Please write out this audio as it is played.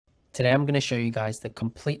Today I'm going to show you guys the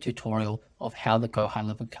complete tutorial of how the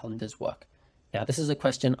GoHighLevel calendars work. Now this is a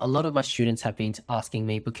question a lot of my students have been asking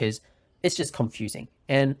me because it's just confusing,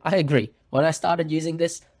 and I agree. When I started using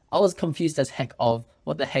this, I was confused as heck of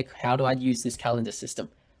what the heck, how do I use this calendar system?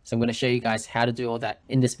 So I'm going to show you guys how to do all that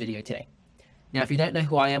in this video today. Now if you don't know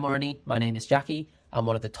who I am already, my name is Jackie. I'm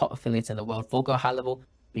one of the top affiliates in the world for GoHighLevel,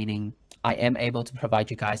 meaning I am able to provide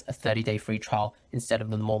you guys a 30-day free trial instead of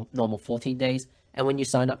the normal 14 days. And when you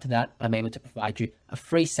sign up to that, I'm able to provide you a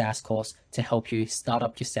free SaaS course to help you start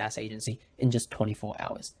up your SaaS agency in just 24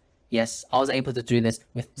 hours. Yes, I was able to do this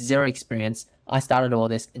with zero experience. I started all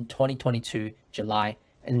this in 2022, July,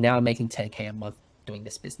 and now I'm making 10K a month doing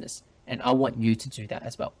this business. And I want you to do that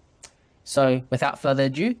as well. So without further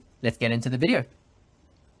ado, let's get into the video.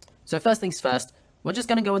 So first things first, we're just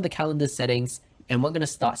going to go in the calendar settings and we're going to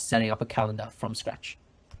start setting up a calendar from scratch.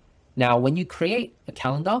 Now, when you create a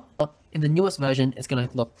calendar, in the newest version, it's going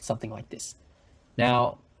to look something like this.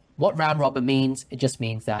 Now, what round robin means, it just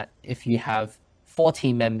means that if you have 4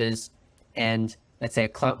 team members and let's say a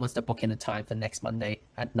client wants to book in a time for next Monday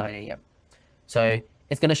at 9 a.m. So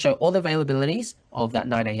it's going to show all the availabilities of that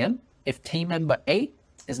 9 a.m. If team member A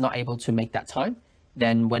is not able to make that time,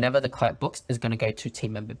 then whenever the client books is going to go to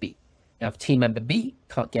team member B. Now, if team member B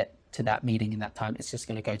can't get to that meeting in that time, it's just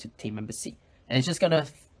going to go to team member C. And it's just going to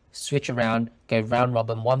switch around, go round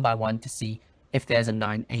robin one by one to see if there's a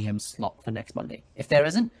 9 a.m. slot for next Monday. If there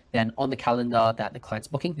isn't, then on the calendar that the client's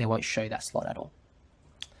booking, they won't show that slot at all.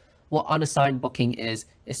 What unassigned booking is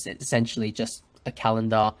essentially just a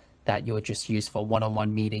calendar that you'll just use for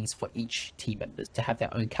one-on-one meetings for each team members to have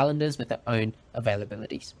their own calendars with their own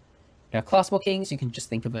availabilities. Now, class bookings, you can just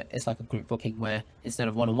think of it as like a group booking where instead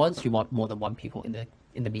of one-on-ones, you want more than one people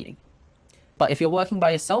in the meeting. But if you're working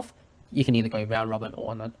by yourself, you can either go round robin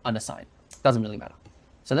or unassigned. Doesn't really matter.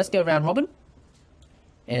 So let's go round robin.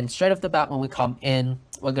 And straight off the bat, when we come in,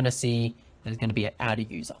 we're going to see there's going to be an add a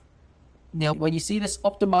user. Now, when you see this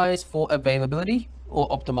optimize for availability or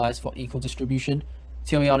optimize for equal distribution,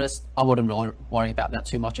 to be honest, I wouldn't worry about that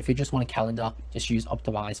too much. If you just want a calendar, just use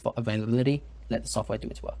optimize for availability. Let the software do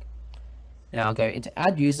its work. Now go into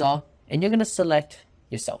add user and you're going to select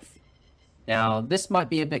yourself. Now, this might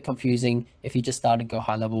be a bit confusing. If you just started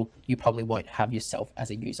GoHighLevel, you probably won't have yourself as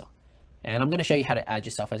a user. And I'm going to show you how to add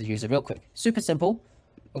yourself as a user real quick. Super simple.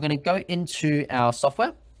 We're going to go into our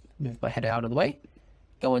software, move my head out of the way,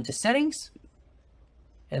 go into settings,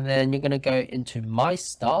 and then you're going to go into my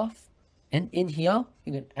staff. And in here,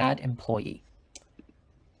 you can add employee.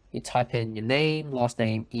 You type in your name, last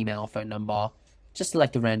name, email, phone number, just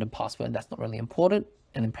select a random password. That's not really important,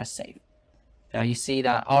 and then press save. Now you see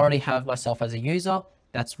that I already have myself as a user.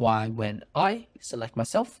 That's why when I select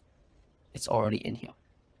myself, it's already in here.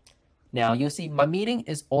 Now you'll see my meeting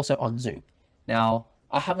is also on Zoom. Now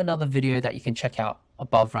I have another video that you can check out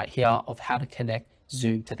above right here of how to connect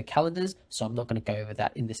Zoom to the calendars. So I'm not going to go over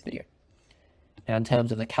that in this video. Now in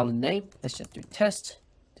terms of the calendar name, let's just do test.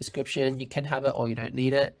 Description, you can have it or you don't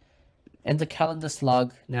need it. Enter calendar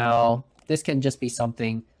slug. Now this can just be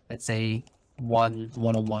something, let's say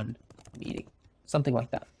one-on-one meeting. Something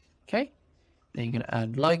like that. Okay. Then you're going to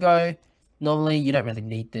add logo. Normally you don't really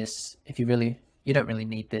need this. You don't really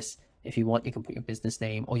need this. If you want, you can put your business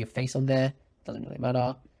name or your face on there. Doesn't really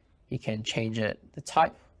matter. You can change it, the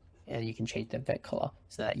type, and you can change the event color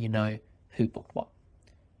so that you know who booked what.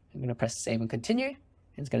 I'm going to press save and continue. And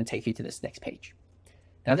it's going to take you to this next page.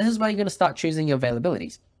 Now this is where you're going to start choosing your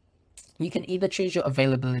availabilities. You can either choose your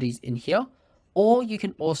availabilities in here, or you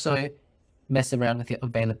can also mess around with your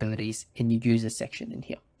availabilities in your user section in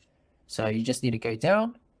here. So you just need to go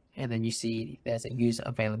down and then you see there's a user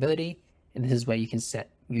availability, and this is where you can set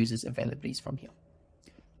users availabilities from here.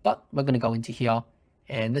 But we're going to go into here,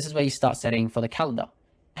 and this is where you start setting for the calendar.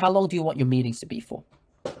 How long do you want your meetings to be for?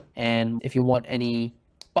 And if you want any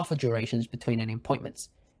buffer durations between any appointments,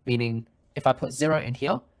 meaning if I put 0 in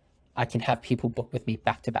here, I can have people book with me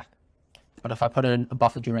back to back. But if I put in a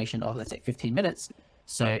buffer duration of, let's say, 15 minutes,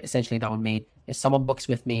 so essentially that would mean if someone books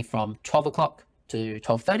with me from 12 o'clock to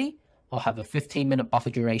 12:30, I'll have a 15-minute buffer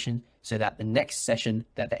duration so that the next session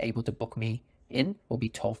that they're able to book me in will be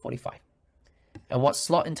 12:45. And what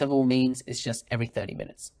slot interval means is just every 30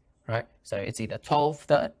 minutes, right? So it's either 12,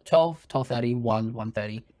 12:30, 1,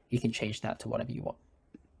 1:30. You can change that to whatever you want.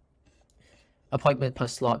 Appointment per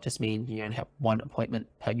slot just means you only have 1 appointment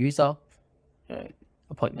per user.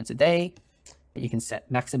 Appointments a day. You can set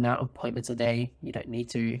max amount of appointments a day. You don't need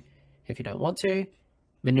to if you don't want to.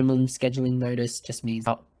 Minimum scheduling notice just means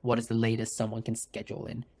what is the latest someone can schedule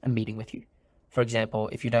in a meeting with you. For example,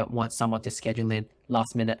 if you don't want someone to schedule in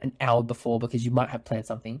last minute, an hour before, because you might have planned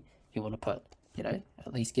something, you want to put you know,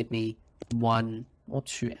 at least give me 1 or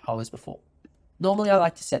 2 hours before. Normally I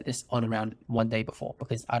like to set this on around 1 day before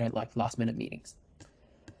because I don't like last minute meetings.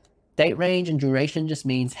 Date range and duration just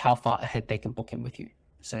means how far ahead they can book in with you.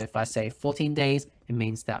 So if I say 14 days, it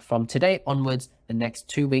means that from today onwards, the next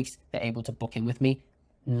 2 weeks, they're able to book in with me.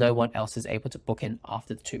 No one else is able to book in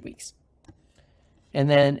after the 2 weeks. And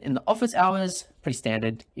then in the office hours, pretty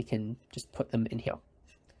standard, you can just put them in here.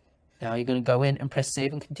 Now you're going to go in and press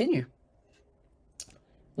save and continue.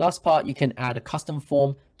 Last part, you can add a custom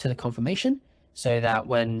form to the confirmation so that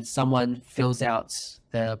when someone fills out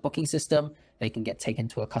the booking system, they can get taken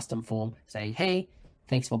to a custom form saying, hey,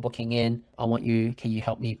 thanks for booking in. Can you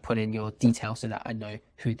help me put in your details so that I know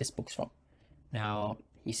who this book's from? Now,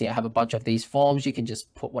 you see I have a bunch of these forms. You can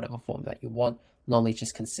just put whatever form that you want. Normally it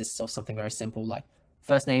just consists of something very simple like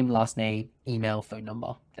first name, last name, email, phone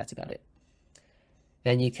number. That's about it.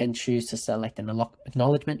 Then you can choose to select an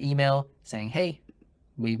acknowledgement email saying, hey,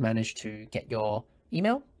 we've managed to get your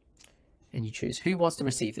email. And you choose who wants to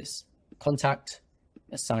receive this. Contact,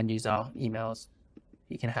 assigned user, emails.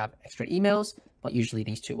 You can have extra emails, but usually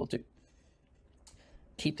these two will do.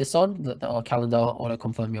 Keep this on, let the calendar auto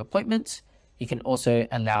confirm your appointment. You can also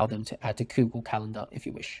allow them to add to Google Calendar if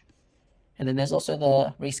you wish. And then there's also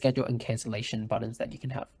the reschedule and cancellation buttons that you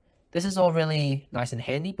can have. This is all really nice and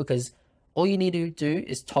handy because all you need to do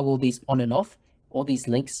is toggle these on and off. All these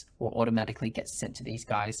links will automatically get sent to these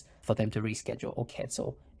guys for them to reschedule or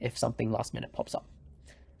cancel if something last minute pops up.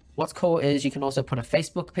 What's cool is you can also put a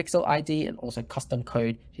Facebook pixel ID and also custom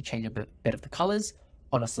code to change a bit of the colors.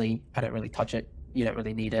 Honestly, I don't really touch it. You don't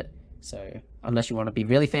really need it. So unless you want to be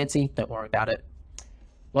really fancy, don't worry about it.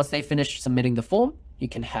 Once they finish submitting the form, you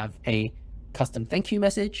can have a custom thank you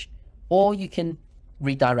message, or you can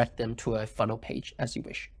redirect them to a funnel page as you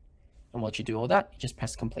wish. And once you do all that, you just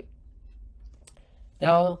press complete.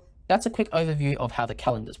 Now, that's a quick overview of how the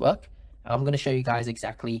calendars work. I'm going to show you guys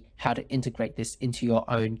exactly how to integrate this into your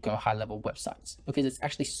own GoHighLevel websites because it's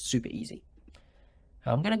actually super easy.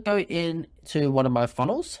 I'm going to go into one of my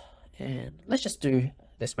funnels and let's just do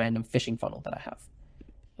this random fishing funnel that I have.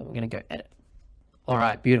 And we're going to go edit. All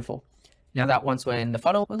right, beautiful. Now that once we're in the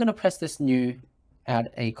funnel, we're going to press this new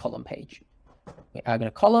add a column page. We're adding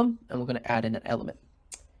a column and we're going to add in an element.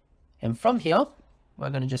 And from here, we're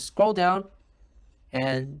going to just scroll down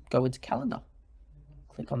and go into calendar.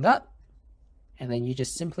 Click on that. And then you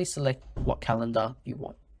just simply select what calendar you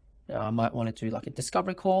want. Now I might want to do like a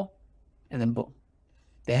discovery call and then boom,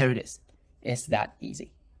 there it is. It's that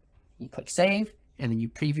easy. You click save and then you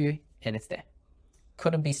preview and it's there.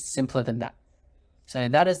 Couldn't be simpler than that. So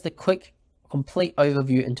that is the quick, complete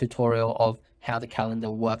overview and tutorial of how the calendar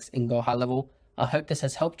works in GoHighLevel. I hope this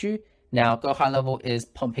has helped you. Now GoHighLevel is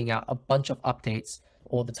pumping out a bunch of updates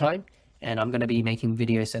all the time. And I'm going to be making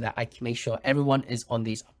videos so that I can make sure everyone is on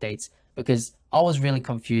these updates because I was really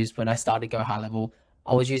confused when I started GoHighLevel.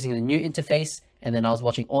 I was using the new interface and then I was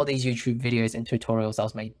watching all these YouTube videos and tutorials that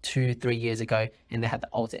was made 2-3 years ago and they had the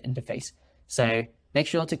older interface. So make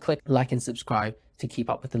sure to click like and subscribe to keep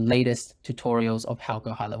up with the latest tutorials of how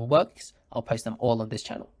GoHighLevel works. I'll post them all on this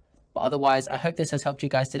channel. But otherwise, I hope this has helped you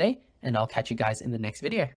guys today and I'll catch you guys in the next video.